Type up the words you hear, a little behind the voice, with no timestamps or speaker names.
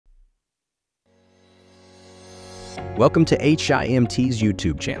Welcome to HIMT's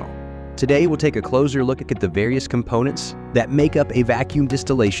YouTube channel. Today we'll take a closer look at the various components that make up a vacuum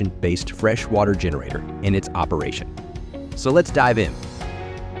distillation-based freshwater generator and its operation. So let's dive in.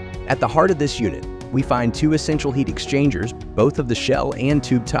 At the heart of this unit, we find two essential heat exchangers, both of the shell and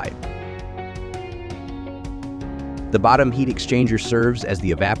tube type. The bottom heat exchanger serves as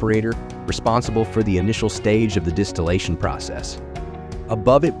the evaporator, responsible for the initial stage of the distillation process.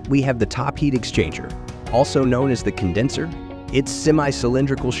 Above it, we have the top heat exchanger, also known as the condenser. Its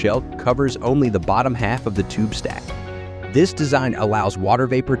semi-cylindrical shell covers only the bottom half of the tube stack. This design allows water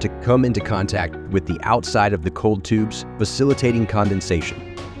vapor to come into contact with the outside of the cold tubes, facilitating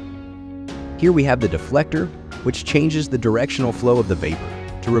condensation. Here we have the deflector, which changes the directional flow of the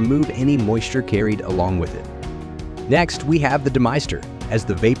vapor to remove any moisture carried along with it. Next, we have the demister. As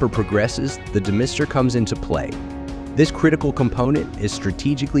the vapor progresses, the demister comes into play. This critical component is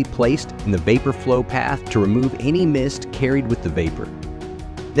strategically placed in the vapor flow path to remove any mist carried with the vapor.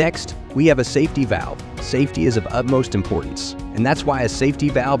 Next, we have a safety valve. Safety is of utmost importance, and that's why a safety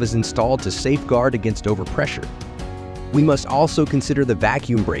valve is installed to safeguard against overpressure. We must also consider the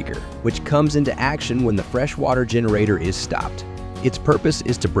vacuum breaker, which comes into action when the freshwater generator is stopped. Its purpose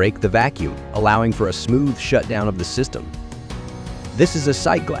is to break the vacuum, allowing for a smooth shutdown of the system. This is a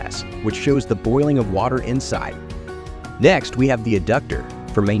sight glass, which shows the boiling of water inside. Next, we have the adductor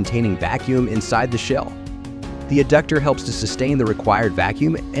for maintaining vacuum inside the shell. The adductor helps to sustain the required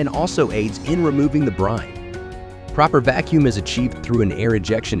vacuum and also aids in removing the brine. Proper vacuum is achieved through an air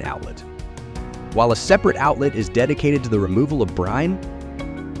ejection outlet, while a separate outlet is dedicated to the removal of brine.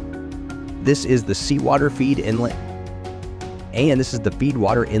 This is the seawater feed inlet, and this is the feed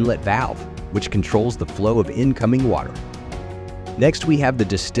water inlet valve, which controls the flow of incoming water. Next, we have the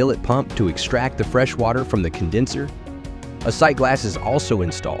distillate pump to extract the fresh water from the condenser. A sight glass is also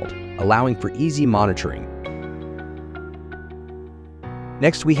installed, allowing for easy monitoring.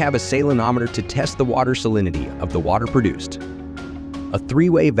 Next, we have a salinometer to test the water salinity of the water produced. A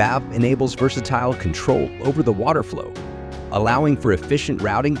three-way valve enables versatile control over the water flow, allowing for efficient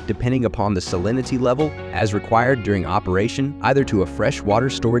routing depending upon the salinity level as required during operation, either to a freshwater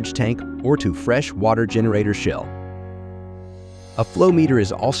storage tank or to freshwater generator shell. A flow meter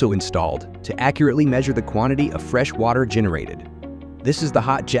is also installed to accurately measure the quantity of fresh water generated. This is the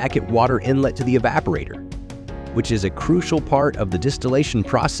hot jacket water inlet to the evaporator, which is a crucial part of the distillation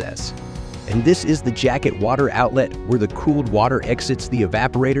process. And this is the jacket water outlet where the cooled water exits the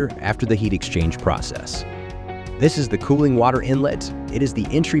evaporator after the heat exchange process. This is the cooling water inlet. It is the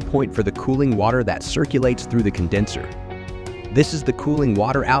entry point for the cooling water that circulates through the condenser. This is the cooling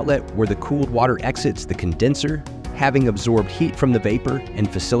water outlet where the cooled water exits the condenser, having absorbed heat from the vapor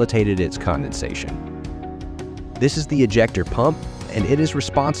and facilitated its condensation. This is the ejector pump, and it is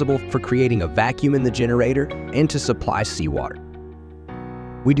responsible for creating a vacuum in the generator and to supply seawater.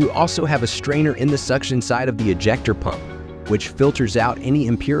 We do also have a strainer in the suction side of the ejector pump, which filters out any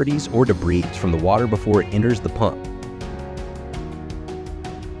impurities or debris from the water before it enters the pump.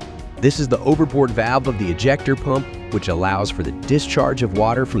 This is the overboard valve of the ejector pump, which allows for the discharge of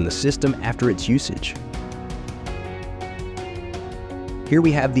water from the system after its usage. Here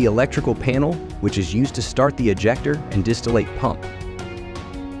we have the electrical panel, which is used to start the ejector and distillate pump.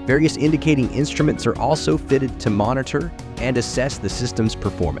 Various indicating instruments are also fitted to monitor and assess the system's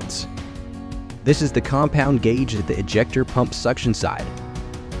performance. This is the compound gauge at the ejector pump suction side.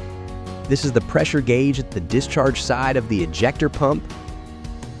 This is the pressure gauge at the discharge side of the ejector pump.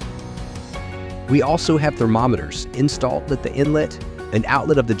 We also have thermometers installed at the inlet and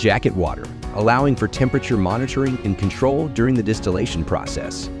outlet of the jacket water, allowing for temperature monitoring and control during the distillation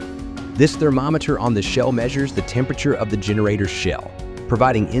process. This thermometer on the shell measures the temperature of the generator's shell,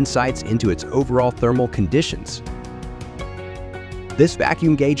 providing insights into its overall thermal conditions. This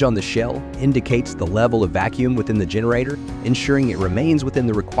vacuum gauge on the shell indicates the level of vacuum within the generator, ensuring it remains within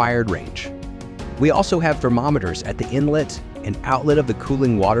the required range. We also have thermometers at the inlet and outlet of the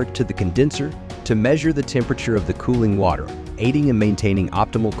cooling water to the condenser to measure the temperature of the cooling water, aiding in maintaining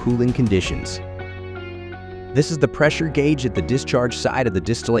optimal cooling conditions. This is the pressure gauge at the discharge side of the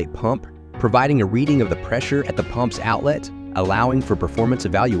distillate pump, providing a reading of the pressure at the pump's outlet, allowing for performance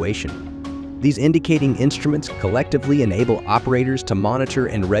evaluation. These indicating instruments collectively enable operators to monitor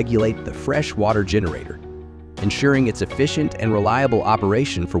and regulate the fresh water generator, ensuring its efficient and reliable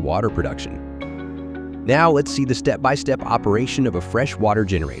operation for water production. Now let's see the step-by-step operation of a fresh water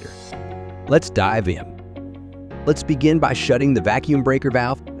generator. Let's dive in. Let's begin by shutting the vacuum breaker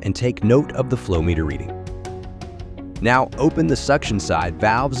valve and take note of the flow meter reading. Now open the suction side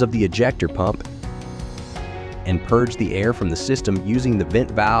valves of the ejector pump and purge the air from the system using the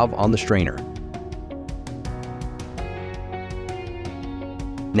vent valve on the strainer.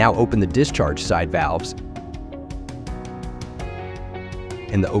 Now open the discharge side valves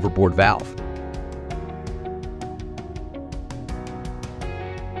and the overboard valve.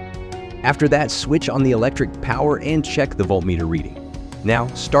 After that, switch on the electric power and check the voltmeter reading. Now,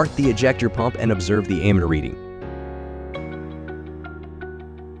 start the ejector pump and observe the ammeter reading.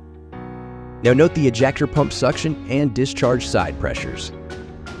 Now note the ejector pump suction and discharge side pressures.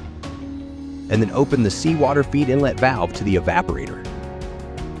 And then open the seawater feed inlet valve to the evaporator.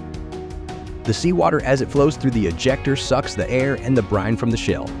 The seawater as it flows through the ejector sucks the air and the brine from the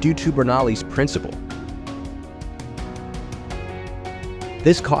shell due to Bernoulli's principle.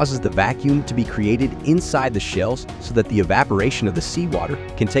 This causes the vacuum to be created inside the shells so that the evaporation of the seawater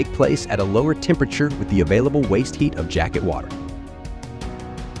can take place at a lower temperature with the available waste heat of jacket water.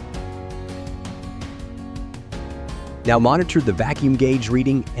 Now monitor the vacuum gauge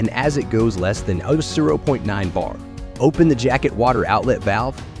reading, and as it goes less than 0.9 bar, open the jacket water outlet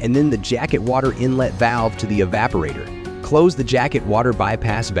valve and then the jacket water inlet valve to the evaporator. Close the jacket water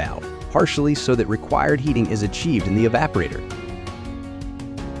bypass valve partially so that required heating is achieved in the evaporator.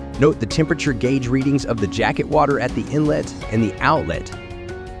 Note the temperature gauge readings of the jacket water at the inlet and the outlet,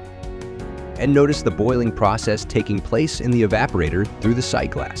 and notice the boiling process taking place in the evaporator through the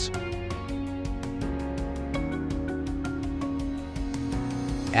sight glass.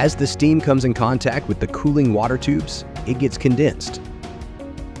 As the steam comes in contact with the cooling water tubes, it gets condensed.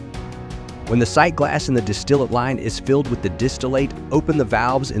 When the sight glass in the distillate line is filled with the distillate, open the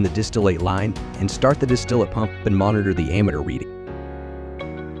valves in the distillate line and start the distillate pump and monitor the ammeter reading.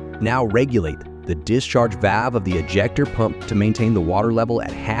 Now regulate the discharge valve of the ejector pump to maintain the water level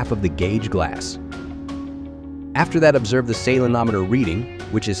at half of the gauge glass. After that, observe the salinometer reading,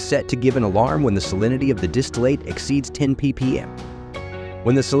 which is set to give an alarm when the salinity of the distillate exceeds 10 ppm.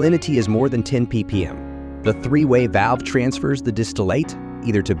 When the salinity is more than 10 ppm, the three-way valve transfers the distillate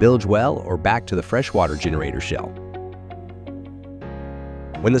either to bilge well or back to the freshwater generator shell.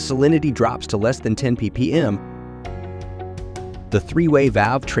 When the salinity drops to less than 10 ppm, the three-way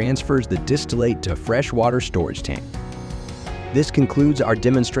valve transfers the distillate to a freshwater storage tank. This concludes our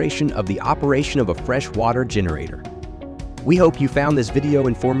demonstration of the operation of a freshwater generator. We hope you found this video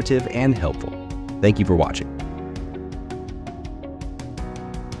informative and helpful. Thank you for watching.